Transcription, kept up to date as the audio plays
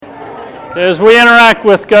As we interact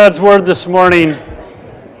with God's Word this morning,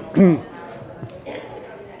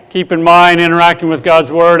 keep in mind interacting with God's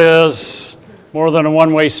Word is more than a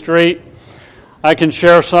one-way street. I can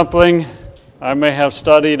share something I may have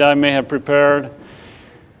studied, I may have prepared.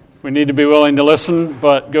 We need to be willing to listen,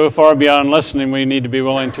 but go far beyond listening. We need to be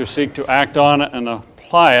willing to seek to act on it and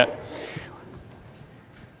apply it.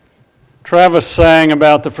 Travis sang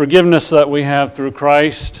about the forgiveness that we have through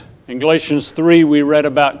Christ. In Galatians 3, we read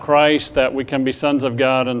about Christ, that we can be sons of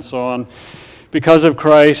God and so on because of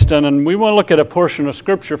Christ. And then we want to look at a portion of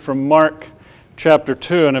Scripture from Mark chapter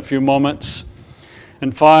 2 in a few moments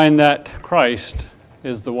and find that Christ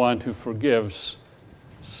is the one who forgives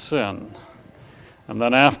sin. And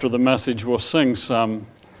then after the message, we'll sing some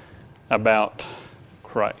about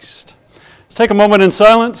Christ. Let's take a moment in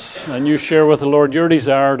silence and you share with the Lord your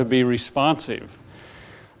desire to be responsive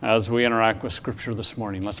as we interact with Scripture this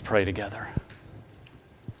morning. Let's pray together.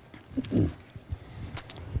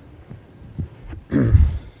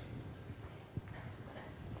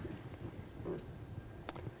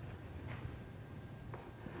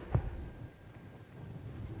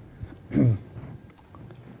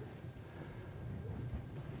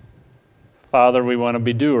 Father, we want to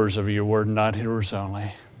be doers of your word, not hearers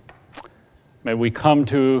only. May we come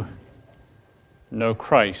to know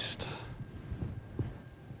Christ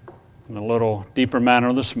in a little deeper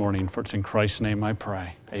manner this morning, for it's in Christ's name I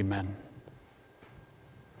pray. Amen.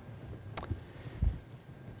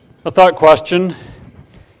 A thought question.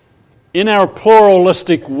 In our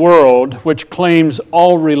pluralistic world, which claims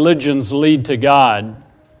all religions lead to God,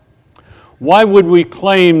 why would we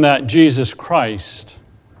claim that Jesus Christ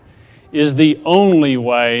is the only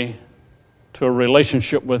way to a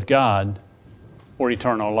relationship with God or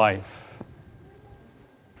eternal life?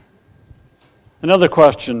 Another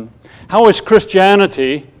question. How is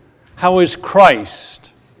Christianity, how is Christ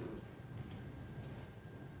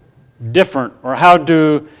different, or how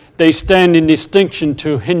do they stand in distinction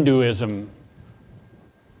to Hinduism,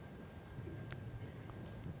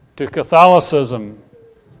 to Catholicism,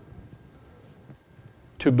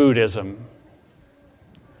 to Buddhism?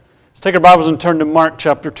 Let's take our Bibles and turn to Mark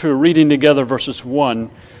chapter 2, reading together verses 1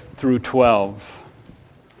 through 12.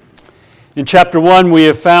 In chapter 1, we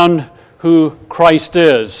have found who Christ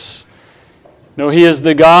is. No, he is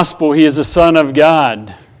the gospel. He is the Son of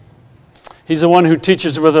God. He's the one who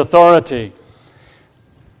teaches with authority.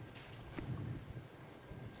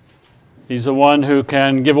 He's the one who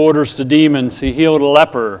can give orders to demons. He healed a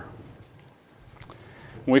leper.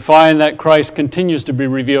 We find that Christ continues to be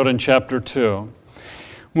revealed in chapter 2.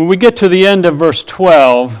 When we get to the end of verse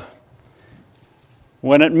 12,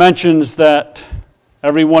 when it mentions that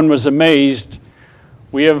everyone was amazed,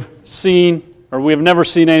 we have never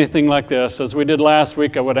seen anything like this. As we did last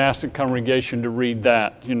week, I would ask the congregation to read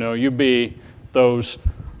that. You be those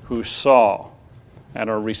who saw and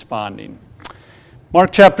are responding.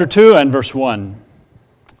 Mark chapter 2 and verse 1.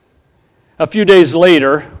 A few days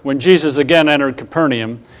later, when Jesus again entered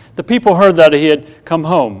Capernaum, the people heard that he had come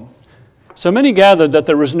home. So many gathered that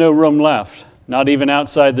there was no room left, not even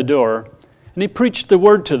outside the door, and he preached the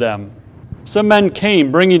word to them. Some men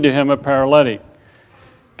came, bringing to him a paralytic,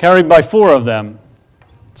 carried by 4 of them.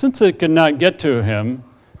 Since they could not get to him,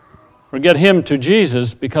 or get him to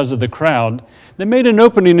Jesus because of the crowd, they made an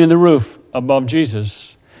opening in the roof above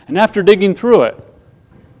Jesus, and after digging through it,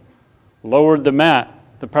 lowered the mat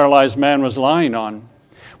the paralyzed man was lying on.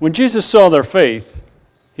 When Jesus saw their faith,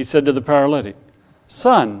 he said to the paralytic,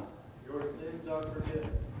 "Son, your sins are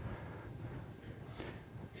forgiven."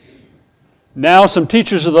 Now some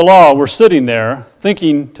teachers of the law were sitting there,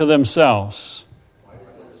 thinking to themselves,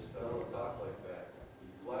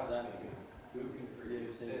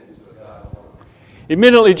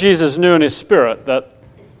 immediately Jesus knew in his spirit that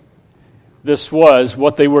this was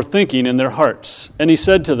what they were thinking in their hearts. And he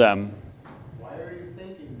said to them, "Why are you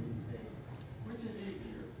thinking these things? Which is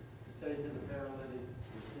easier, to say to the paralytic,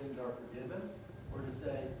 your sins are forgiven, or to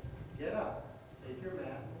say, get up, take your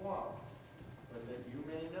mat and walk? But that you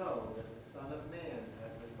may know that the Son of Man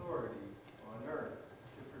has authority on earth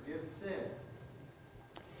to forgive sins."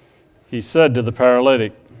 He said to the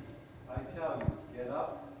paralytic,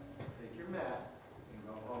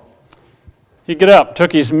 he got up,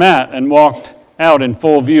 took his mat, and walked out in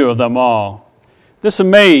full view of them all. This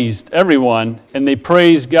amazed everyone, and they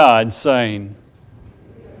praised God, saying,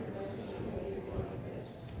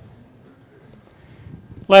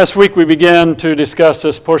 last week we began to discuss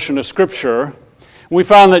this portion of Scripture. We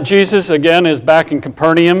found that Jesus, again, is back in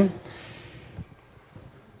Capernaum,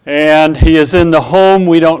 and he is in the home.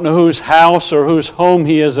 We don't know whose house or whose home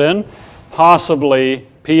he is in, possibly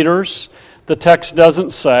Peter's. The text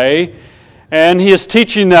doesn't say. And he is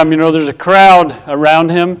teaching them. There's a crowd around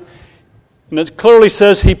him. And it clearly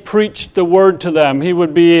says he preached the word to them. He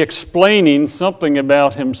would be explaining something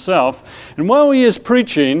about himself. And while he is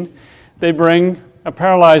preaching, they bring a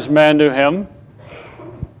paralyzed man to him,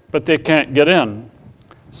 but they can't get in.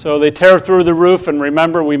 So they tear through the roof, and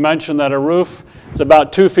remember we mentioned that a roof is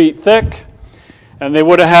about 2 feet thick, and they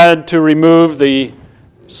would have had to remove the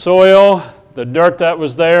soil, the dirt that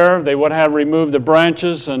was there. They would have removed the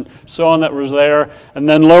branches and so on that was there, and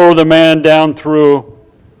then lower the man down through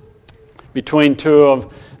between two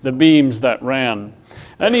of the beams that ran.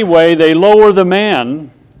 Anyway, they lower the man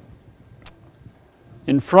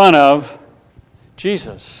in front of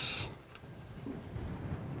Jesus.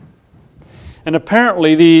 And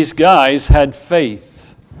apparently these guys had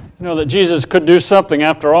faith. That Jesus could do something.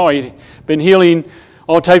 After all, he'd been healing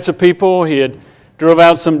all types of people. He had drove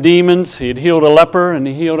out some demons. He had healed a leper, and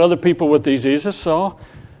he healed other people with diseases. So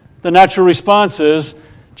the natural response is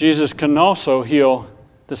Jesus can also heal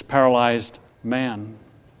this paralyzed man.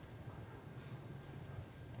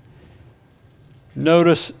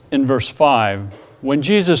 Notice in verse 5, when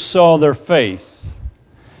Jesus saw their faith,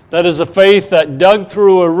 that is a faith that dug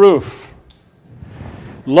through a roof,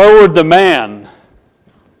 lowered the man,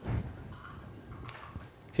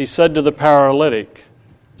 he said to the paralytic,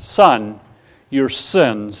 "Son, your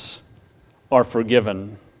sins are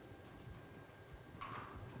forgiven."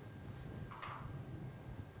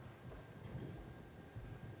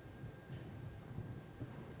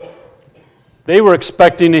 They were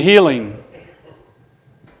expecting a healing.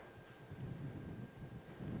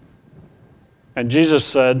 And Jesus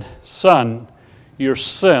said, "Son, your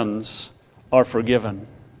sins are forgiven."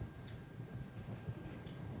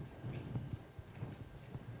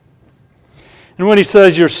 And when he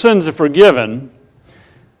says your sins are forgiven,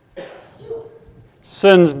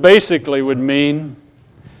 sins basically would mean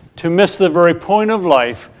to miss the very point of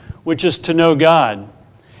life, which is to know God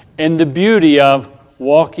and the beauty of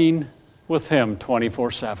walking with Him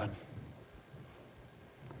 24/7.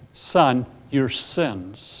 Son, your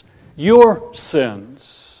sins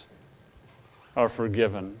are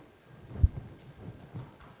forgiven.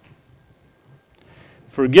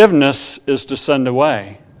 Forgiveness is to send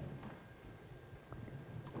away,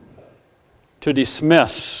 to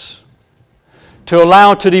dismiss, to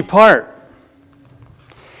allow to depart.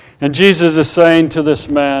 And Jesus is saying to this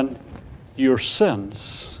man, your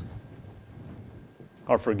sins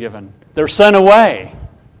are forgiven. They're sent away.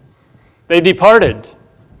 They departed.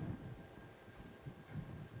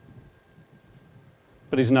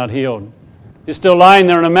 But he's not healed. He's still lying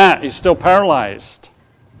there on a mat. He's still paralyzed.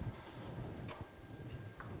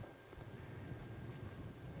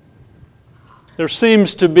 There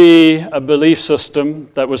seems to be a belief system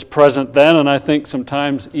that was present then, and I think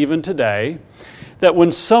sometimes even today, that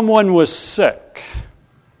when someone was sick,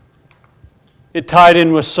 it tied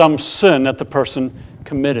in with some sin that the person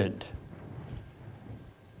committed.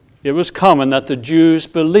 It was common that the Jews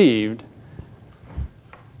believed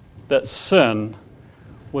that sin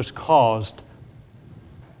was caused.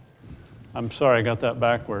 I'm sorry, I got that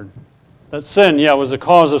backward. That sin, was the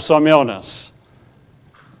cause of some illness.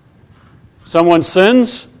 Someone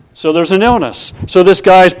sins, so there's an illness. So this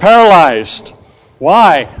guy's paralyzed.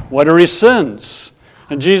 Why? What are his sins?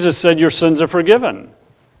 And Jesus said, your sins are forgiven.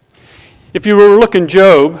 If you were to look in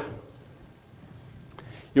Job,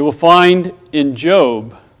 you will find in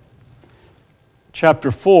Job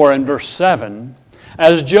chapter 4 and verse 7,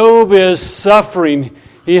 as Job is suffering,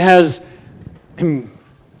 he has,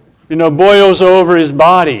 boils over his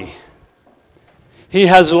body. He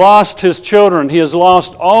has lost his children. He has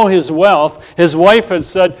lost all his wealth. His wife had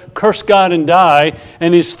said, curse God and die.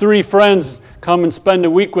 And his 3 friends come and spend a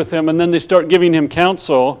week with him, and then they start giving him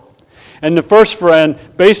counsel. And the first friend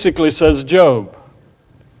basically says, Job,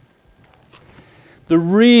 the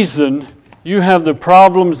reason you have the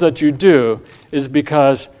problems that you do is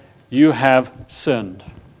because you have sinned.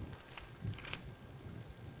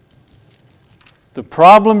 The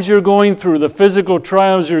problems you're going through, the physical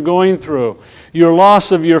trials you're going through, your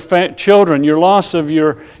loss of your children, your loss of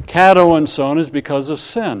your cattle and so on is because of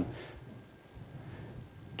sin.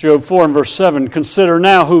 Job 4 and verse 7, consider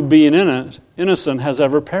now who being innocent has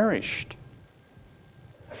ever perished.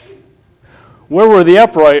 When were the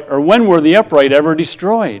upright ever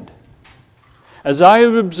destroyed? As I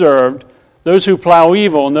have observed, those who plow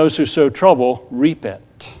evil and those who sow trouble reap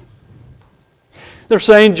it. They're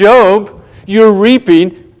saying, Job, you're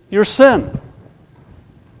reaping your sin.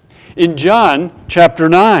 In John chapter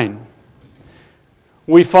 9,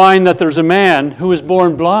 we find that there's a man who was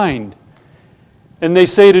born blind. And they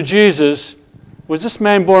say to Jesus, was this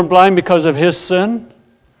man born blind because of his sin?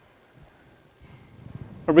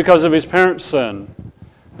 or because of his parents' sin?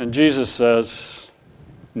 And Jesus says,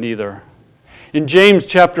 neither. In James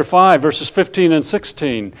chapter 5, verses 15 and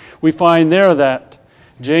 16, we find there that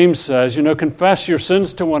James says, confess your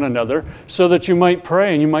sins to one another so that you might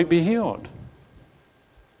pray and you might be healed.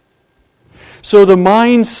 So the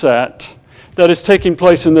mindset that is taking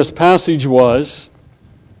place in this passage was,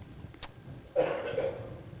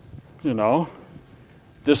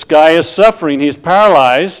 this guy is suffering. He's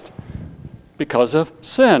paralyzed because of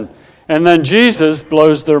sin. And then Jesus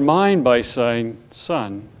blows their mind by saying,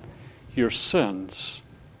 son, your sins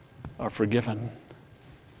are forgiven.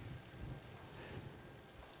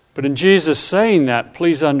 But in Jesus saying that,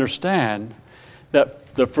 please understand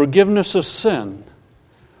that the forgiveness of sin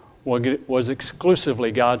was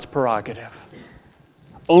exclusively God's prerogative.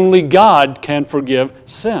 Only God can forgive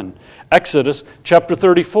sin. Exodus chapter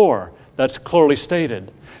 34, that's clearly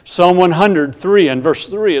stated. Psalm 103 and verse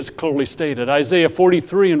 3, it's clearly stated. Isaiah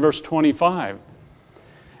 43 and verse 25.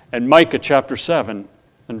 And Micah chapter 7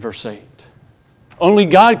 and verse 8. Only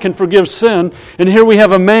God can forgive sin, and here we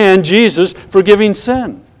have a man, Jesus, forgiving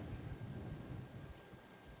sin.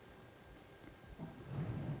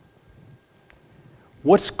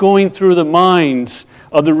 What's going through the minds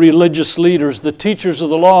of the religious leaders, the teachers of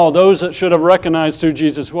the law, those that should have recognized who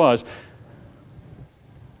Jesus was?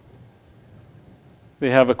 They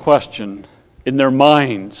have a question in their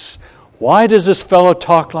minds. Why does this fellow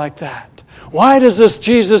talk like that? Why does this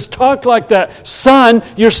Jesus talk like that? Son,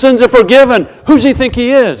 your sins are forgiven. Who does he think he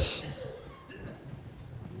is?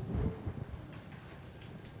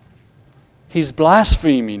 He's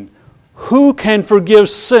blaspheming. Who can forgive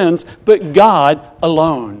sins but God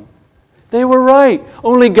alone? They were right.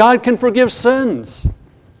 Only God can forgive sins.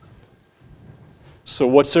 So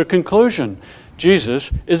what's their conclusion?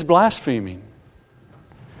 Jesus is blaspheming.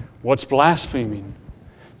 What's blaspheming?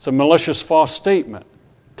 It's a malicious false statement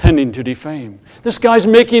tending to defame. This guy's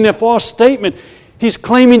making a false statement. He's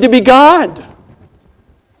claiming to be God.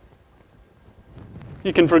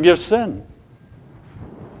 He can forgive sin.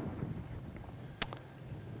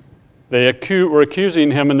 They were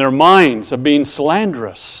accusing him in their minds of being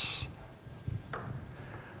slanderous,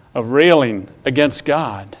 of railing against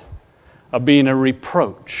God, of being a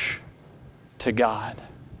reproach to God.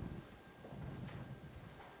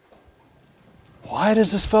 Why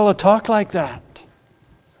does this fellow talk like that?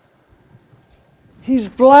 He's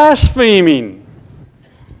blaspheming.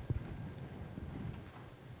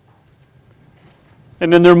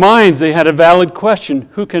 And in their minds, they had a valid question: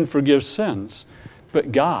 who can forgive sins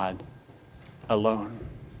but God alone?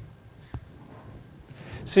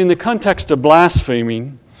 See, in the context of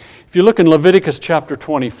blaspheming, if you look in Leviticus chapter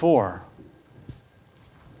 24,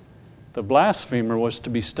 the blasphemer was to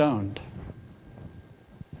be stoned.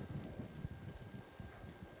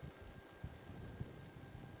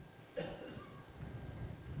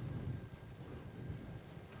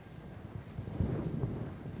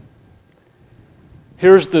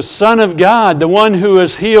 Here's the Son of God, the one who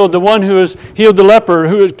has healed, the one who has healed the leper,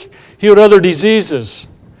 who has healed other diseases,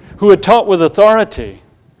 who had taught with authority,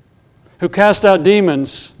 who cast out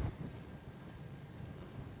demons,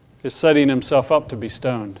 is setting himself up to be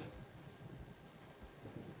stoned.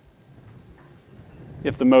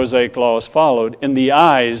 If the Mosaic law is followed, in the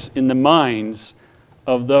eyes, in the minds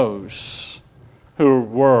of those who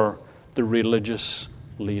were the religious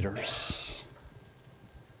leaders.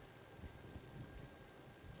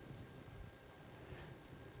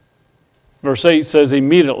 Verse 8 says,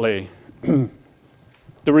 immediately. The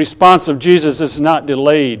response of Jesus is not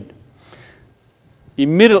delayed.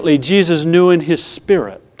 Immediately, Jesus knew in his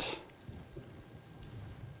spirit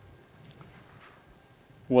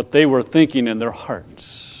what they were thinking in their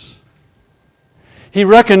hearts. He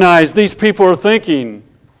recognized these people are thinking,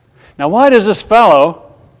 now why does this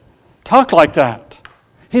fellow talk like that?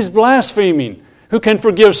 He's blaspheming. Who can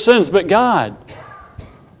forgive sins but God?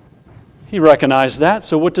 He recognized that,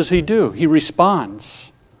 so what does he do? He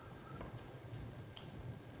responds.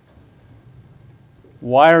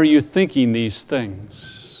 Why are you thinking these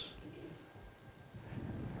things?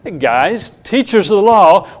 Hey guys, teachers of the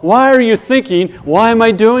law, why are you thinking, why am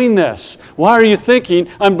I doing this? Why are you thinking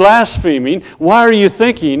I'm blaspheming? Why are you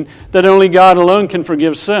thinking that only God alone can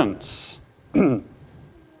forgive sins?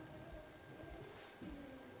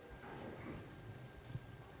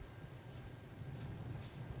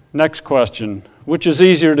 Next question. Which is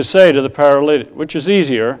easier to say to the paralytic? Which is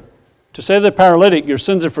easier, to say to the paralytic, your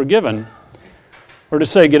sins are forgiven, or to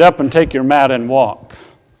say, get up and take your mat and walk?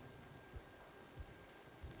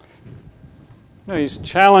 No, he's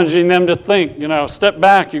challenging them to think, step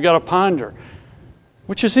back, you've got to ponder.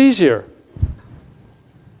 Which is easier?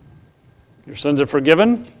 Your sins are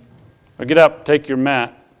forgiven? Or get up, take your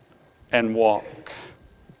mat, and walk.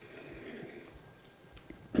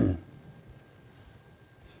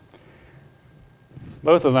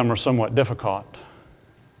 Both of them are somewhat difficult.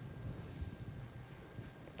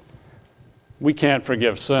 We can't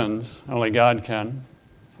forgive sins. Only God can.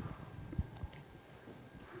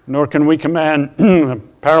 Nor can we command a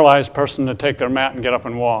paralyzed person to take their mat and get up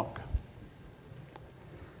and walk.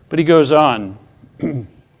 But he goes on.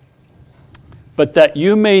 But that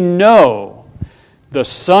you may know the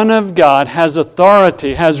Son of God has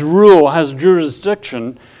authority, has rule, has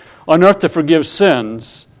jurisdiction on earth to forgive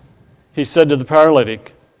sins, he said to the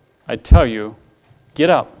paralytic, I tell you, get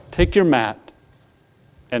up, take your mat,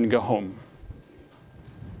 and go home.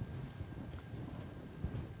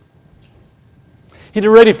 He'd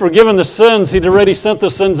already forgiven the sins. He'd already sent the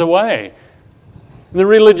sins away. And the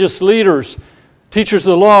religious leaders, teachers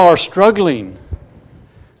of the law, are struggling,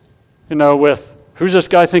 with who's this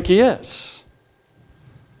guy think he is?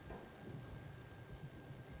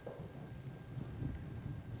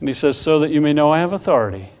 And he says, so that you may know I have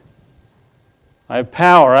authority. I have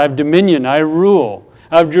power, I have dominion, I rule,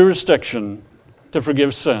 I have jurisdiction to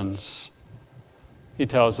forgive sins. He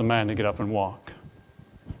tells the man to get up and walk.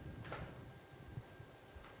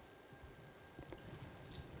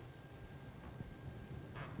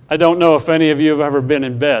 I don't know if any of you have ever been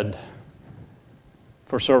in bed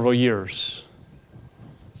for several years,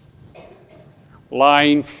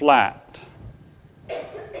 lying flat,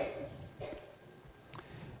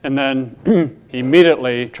 and then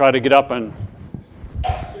immediately try to get up and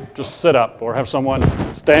just sit up or have someone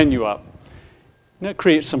stand you up. And it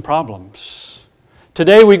creates some problems.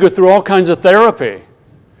 Today we go through all kinds of therapy.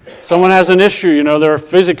 Someone has an issue, they're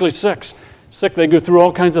physically sick, they go through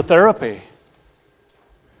all kinds of therapy.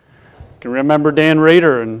 I can remember Dan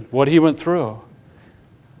Rader and what he went through.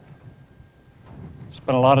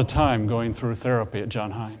 Spent a lot of time going through therapy at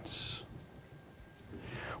John Hines.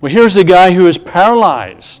 Well, here's a guy who is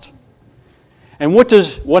paralyzed. And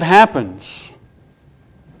what happens?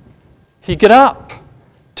 He get up,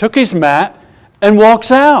 took his mat, and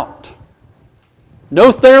walks out.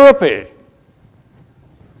 No therapy.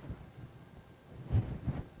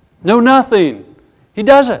 No nothing. He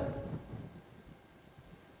does it.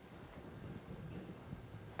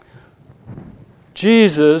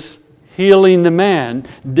 Jesus, healing the man,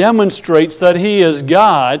 demonstrates that he is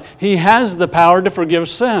God. He has the power to forgive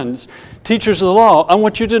sins. Teachers of the law, I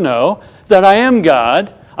want you to know that I am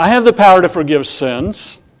God. I have the power to forgive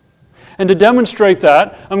sins. And to demonstrate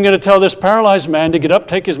that, I'm going to tell this paralyzed man to get up,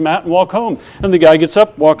 take his mat, and walk home. And the guy gets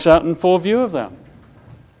up, walks out in full view of them.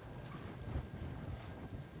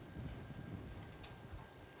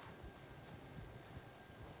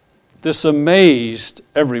 This amazed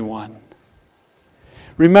everyone.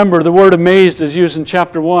 Remember, the word amazed is used in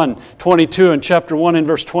chapter 1, 22, and chapter 1 in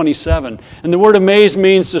verse 27. And the word amazed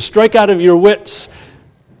means to strike out of your wits,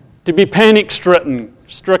 to be panic-stricken,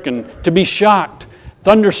 to be shocked,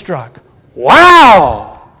 thunderstruck.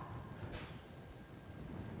 Wow!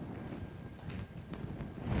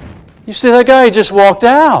 You see, that guy just walked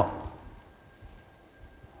out.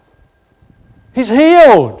 He's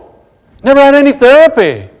healed. Never had any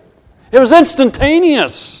therapy. It was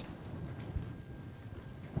instantaneous.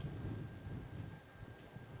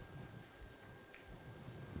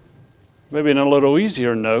 Maybe in a little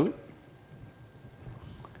easier note,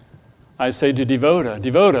 I say to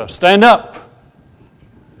Devota, stand up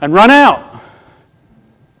and run out.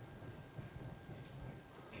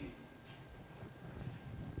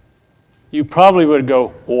 You probably would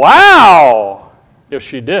go, wow, if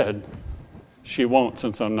she did. She won't,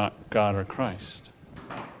 since I'm not God or Christ.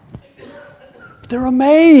 But they're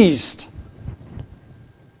amazed.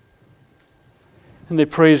 And they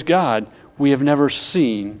praise God. We have never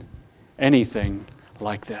seen anything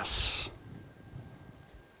like this.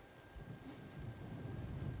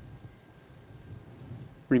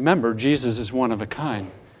 Remember, Jesus is one of a kind.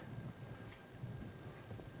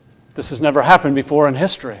 This has never happened before in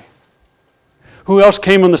history. Who else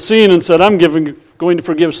came on the scene and said, I'm going to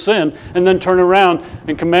forgive sin, and then turn around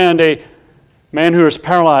and command a man who is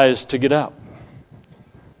paralyzed to get up,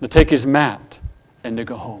 to take his mat, and to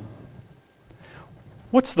go home?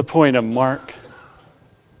 What's the point of Mark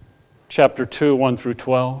chapter 2, 1 through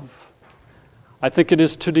 12? I think it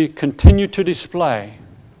is to continue to display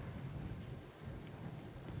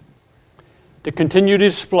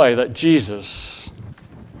that Jesus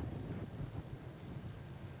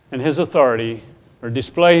and his authority, or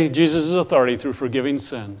display Jesus' authority through forgiving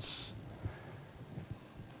sins,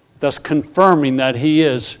 thus confirming that he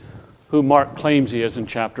is who Mark claims he is in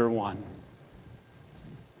chapter 1.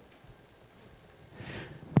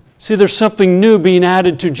 See, there's something new being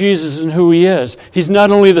added to Jesus and who He is. He's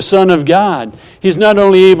not only the Son of God. He's not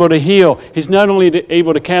only able to heal. He's not only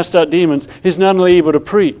able to cast out demons. He's not only able to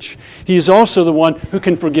preach. He is also the one who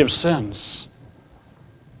can forgive sins.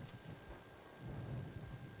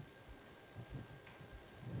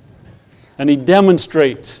 And He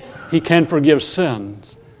demonstrates He can forgive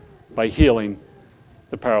sins by healing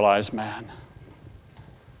the paralyzed man.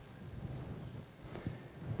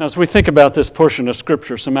 Now, as we think about this portion of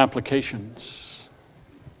Scripture, some applications.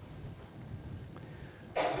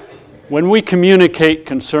 When we communicate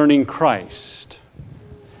concerning Christ,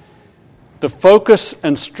 the focus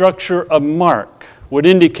and structure of Mark would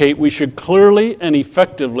indicate we should clearly and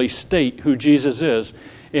effectively state who Jesus is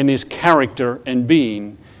in His character and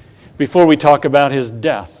being before we talk about His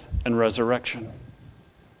death and resurrection.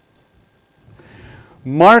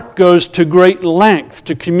 Mark goes to great length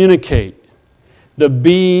to communicate the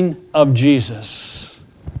being of Jesus.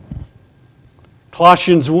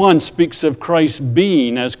 Colossians 1 speaks of Christ's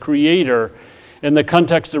being as creator in the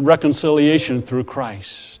context of reconciliation through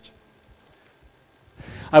Christ.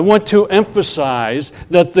 I want to emphasize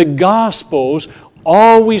that the Gospels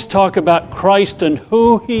always talk about Christ and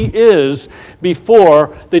who He is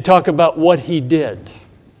before they talk about what He did.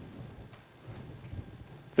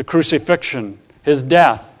 The crucifixion, His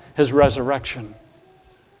death, His resurrection.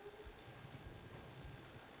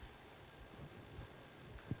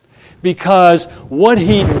 Because what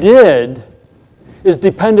He did is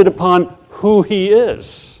dependent upon who He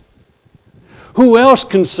is. Who else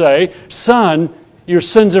can say, "Son, your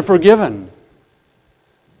sins are forgiven"?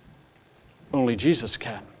 Only Jesus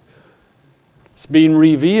can. It's being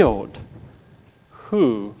revealed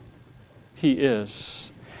who He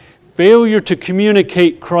is. Failure to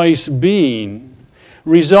communicate Christ's being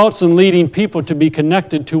results in leading people to be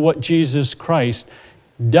connected to what Jesus Christ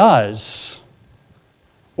does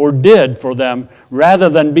or did for them, rather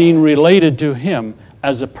than being related to Him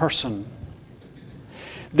as a person.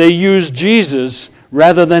 They use Jesus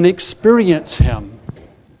rather than experience Him.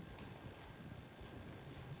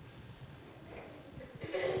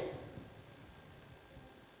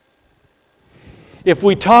 If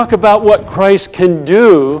we talk about what Christ can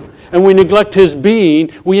do and we neglect His being,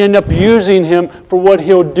 we end up using Him for what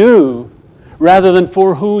He'll do rather than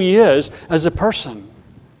for who He is as a person.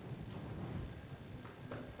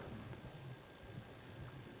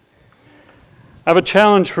 I have a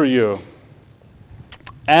challenge for you.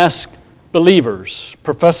 Ask believers,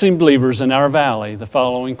 professing believers in our valley, the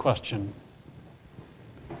following question.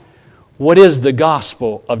 What is the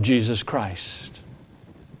gospel of Jesus Christ?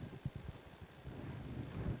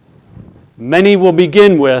 Many will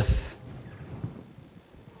begin with,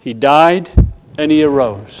 He died and He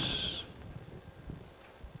arose.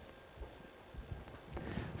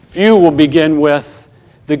 Few will begin with,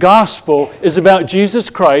 the gospel is about Jesus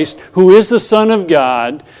Christ, who is the Son of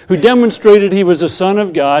God, who demonstrated He was the Son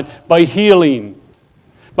of God by healing,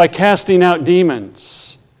 by casting out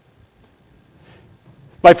demons,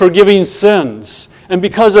 by forgiving sins. And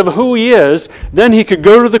because of who He is, then He could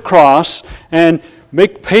go to the cross and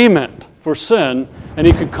make payment for sin, and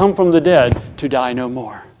He could come from the dead to die no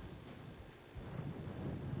more.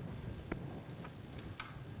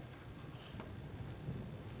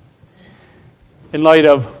 In light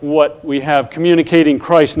of what we have communicating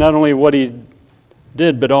Christ, not only what He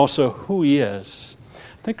did, but also who He is,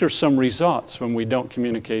 I think there's some results when we don't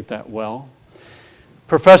communicate that well.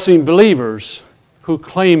 Professing believers who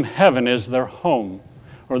claim heaven as their home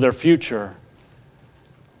or their future,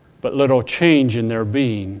 but little change in their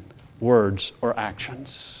being, words, or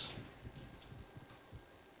actions.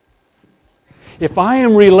 If I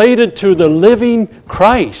am related to the living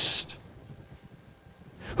Christ,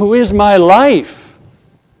 who is my life,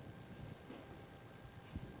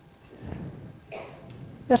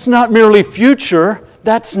 that's not merely future,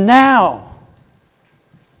 that's now.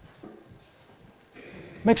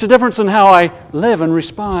 Makes a difference in how I live and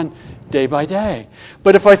respond day by day.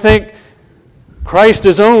 But if I think Christ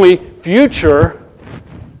is only future,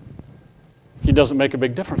 He doesn't make a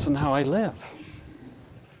big difference in how I live.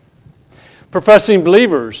 Professing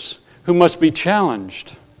believers who must be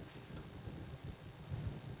challenged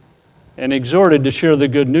and exhorted to share the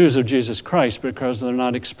good news of Jesus Christ because they're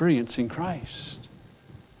not experiencing Christ.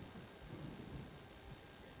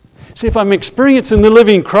 See, if I'm experiencing the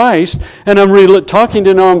living Christ and I'm talking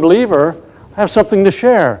to a non-believer, I have something to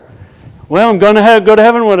share. Well, I'm going to go to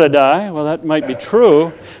heaven when I die. Well, that might be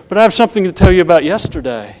true, but I have something to tell you about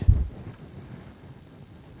yesterday.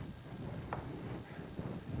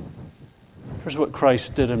 Here's what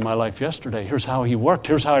Christ did in my life yesterday. Here's how He worked.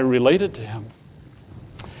 Here's how I related to Him.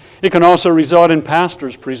 It can also result in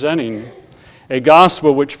pastors presenting a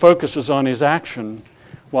gospel which focuses on his action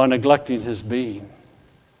while neglecting his being.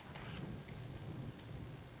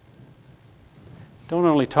 Don't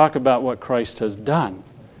only talk about what Christ has done.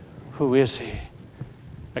 Who is he?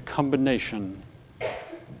 A combination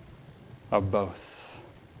of both.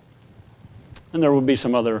 And there will be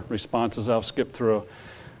some other responses. I'll skip through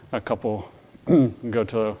a couple and go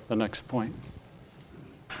to the next point.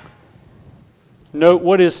 Note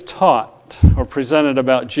what is taught or presented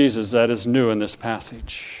about Jesus that is new in this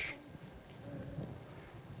passage.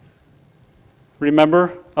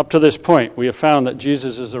 Remember, up to this point, we have found that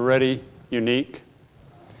Jesus is already unique.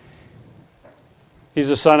 He's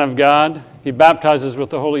the Son of God. He baptizes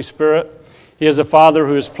with the Holy Spirit. He has a Father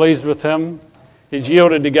who is pleased with him. He's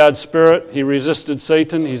yielded to God's Spirit. He resisted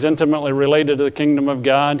Satan. He's intimately related to the kingdom of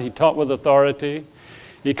God. He taught with authority.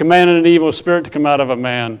 He commanded an evil spirit to come out of a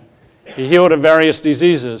man. He healed of various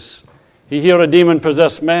diseases. He healed a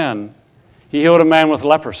demon-possessed man. He healed a man with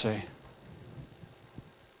leprosy.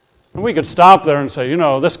 And we could stop there and say,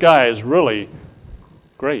 this guy is really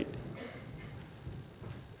great.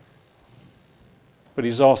 But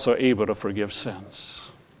he's also able to forgive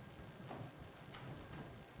sins.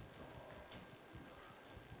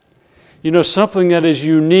 Something that is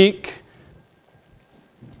unique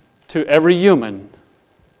to every human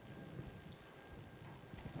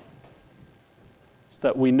is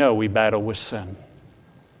that we know we battle with sin.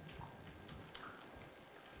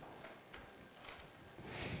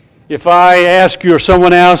 If I ask you or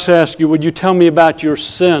someone else asks you, would you tell me about your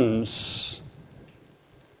sins?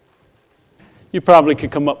 You probably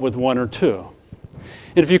could come up with one or two.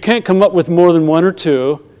 And if you can't come up with more than one or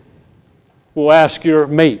two, we'll ask your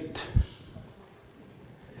mate.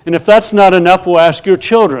 And if that's not enough, we'll ask your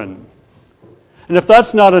children. And if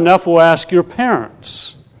that's not enough, we'll ask your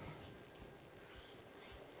parents.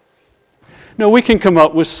 No, we can come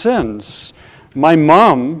up with sins. My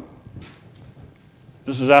mom,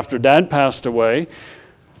 this is after Dad passed away,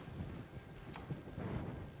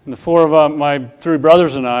 and the four of my three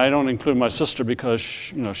brothers and I don't include my sister because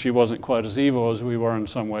she wasn't quite as evil as we were in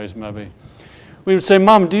some ways maybe. We would say,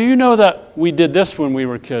 Mom, do you know that we did this when we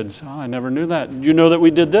were kids? Oh, I never knew that. Did you know that we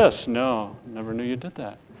did this? No, never knew you did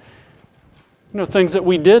that. Things that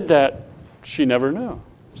we did that she never knew.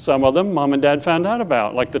 Some of them Mom and Dad found out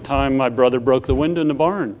about, like the time my brother broke the window in the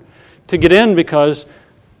barn to get in because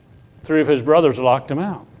three of his brothers locked him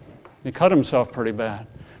out. He cut himself pretty bad.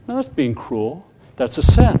 Now that's being cruel. That's a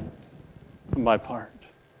sin on my part.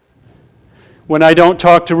 When I don't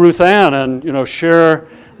talk to Ruth Ann and share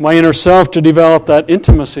my inner self to develop that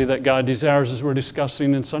intimacy that God desires as we're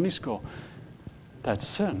discussing in Sunday school, that's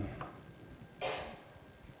sin.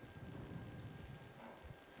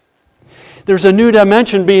 There's a new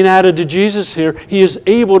dimension being added to Jesus here. He is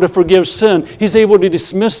able to forgive sin. He's able to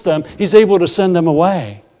dismiss them. He's able to send them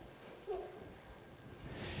away.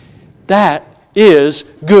 That is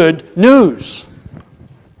good news.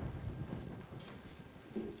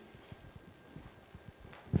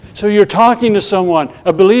 So you're talking to someone,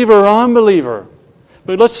 a believer or unbeliever,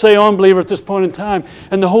 but let's say unbeliever at this point in time,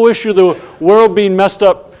 and the whole issue of the world being messed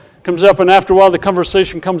up comes up, and after a while the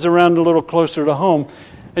conversation comes around a little closer to home,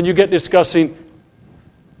 and you get discussing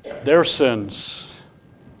their sins.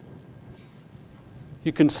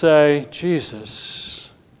 You can say,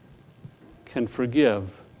 Jesus can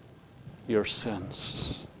forgive your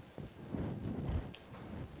sins.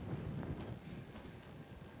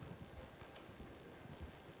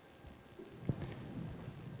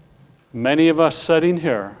 Many of us sitting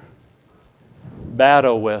here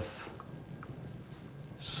battle with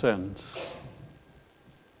sins.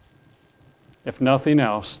 If nothing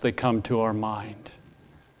else, they come to our mind.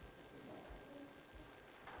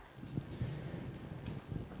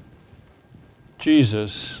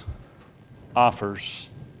 Jesus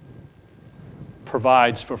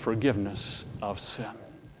provides for forgiveness of sin.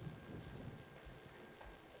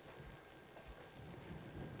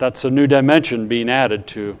 That's a new dimension being added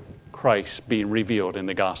to Christ being revealed in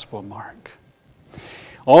the Gospel of Mark.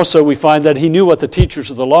 Also, we find that he knew what the teachers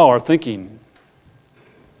of the law are thinking.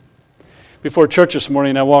 Before church this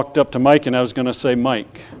morning, I walked up to Mike and I was going to say,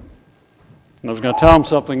 Mike. And I was going to tell him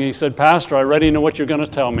something. He said, Pastor, I already know what you're going to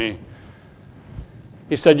tell me.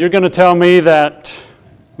 He said, you're going to tell me that,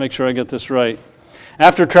 make sure I get this right,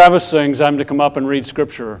 after Travis sings, I'm to come up and read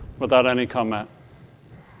Scripture without any comment.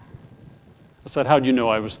 I said, how'd you know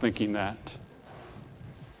I was thinking that?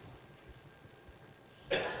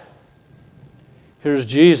 Here's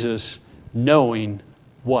Jesus knowing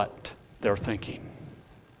what they're thinking.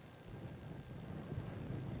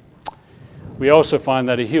 We also find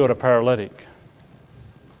that he healed a paralytic.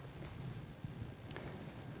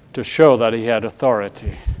 to show that he had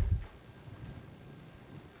authority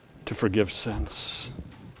to forgive sins.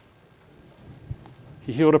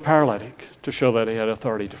 He healed a paralytic to show that he had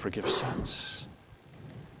authority to forgive sins.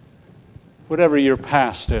 Whatever your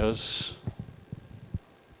past is,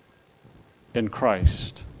 in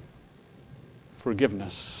Christ,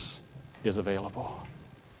 forgiveness is available.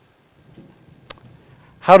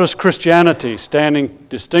 How does Christianity stand in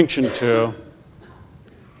distinction to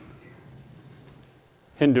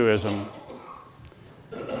Hinduism?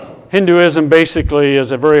 Hinduism basically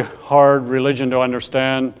is a very hard religion to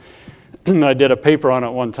understand. I did a paper on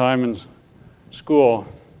it one time in school.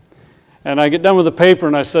 And I get done with the paper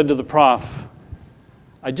and I said to the prof,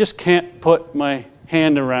 I just can't put my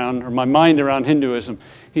hand around or my mind around Hinduism.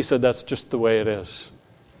 He said, that's just the way it is.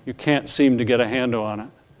 You can't seem to get a handle on it.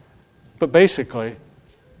 But basically,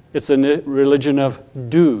 it's a religion of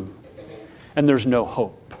do, and there's no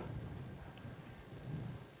hope.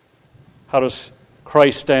 How does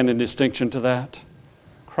Christ stand in distinction to that?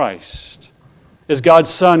 Christ is God's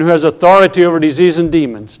Son who has authority over disease and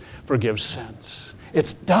demons, forgives sins.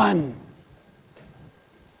 It's done.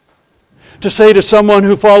 To say to someone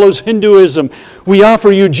who follows Hinduism, we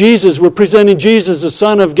offer you Jesus, we're presenting Jesus, the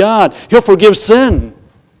Son of God, He'll forgive sin.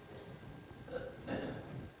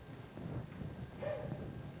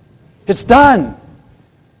 It's done.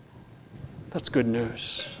 That's good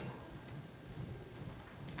news.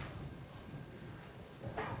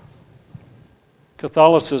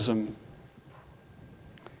 Catholicism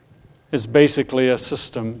is basically a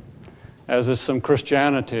system, as is some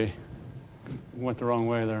Christianity. Went the wrong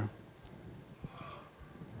way there.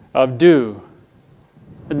 Of do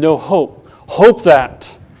and no hope. Hope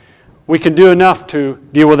that we can do enough to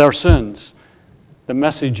deal with our sins. The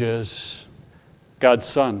message is God's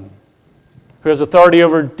Son, who has authority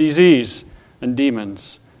over disease and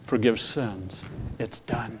demons, forgives sins. It's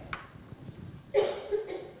done.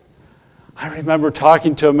 I remember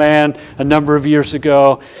talking to a man a number of years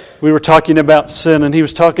ago. We were talking about sin, and he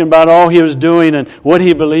was talking about all he was doing and what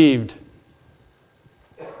he believed.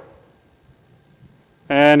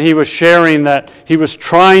 And he was sharing that he was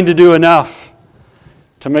trying to do enough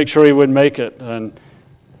to make sure he would make it. And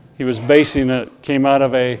he was basing it, came out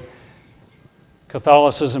of a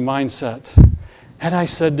Catholicism mindset. And I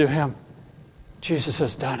said to him, Jesus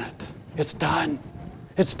has done it. It's done.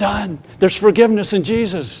 It's done. There's forgiveness in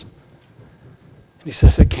Jesus. And he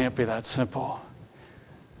says, it can't be that simple.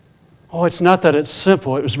 Oh, it's not that it's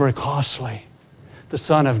simple. It was very costly. The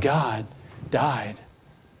Son of God died.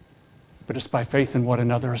 But it's by faith in what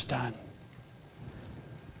another has done.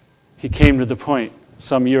 He came to the point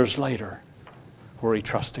some years later where he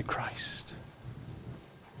trusted Christ.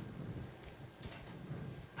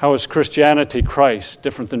 How is Christianity, Christ,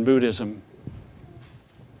 different than Buddhism?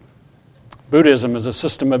 Buddhism is a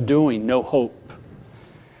system of doing, no hope.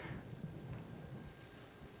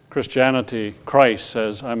 Christianity, Christ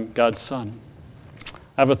says, I'm God's Son.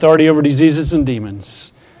 I have authority over diseases and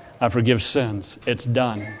demons. I forgive sins. It's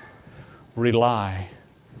done. Rely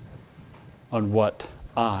on what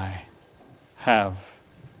I have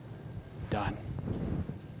done.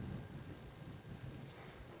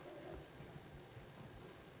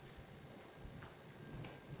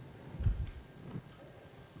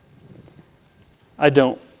 I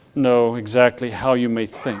don't know exactly how you may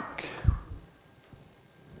think.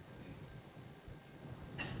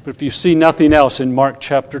 But if you see nothing else in Mark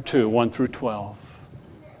chapter 2, 1 through 12,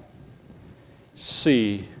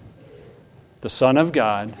 see the Son of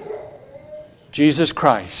God, Jesus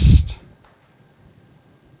Christ,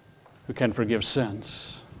 who can forgive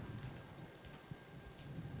sins.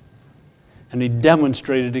 And he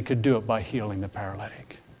demonstrated he could do it by healing the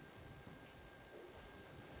paralytic.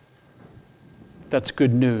 That's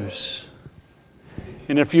good news.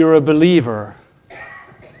 And if you're a believer,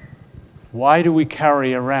 why do we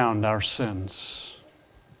carry around our sins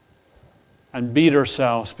and beat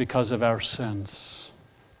ourselves because of our sins,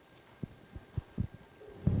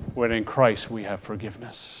 when in Christ we have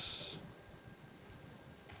forgiveness?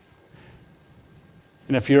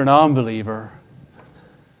 And if you're an unbeliever,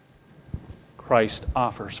 Christ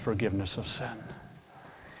offers forgiveness of sin.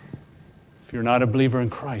 If you're not a believer in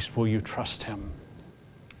Christ, will you trust Him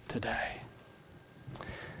today?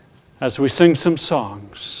 As we sing some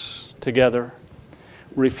songs together,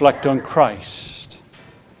 reflect on Christ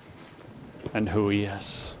and who He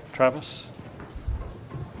is. Travis?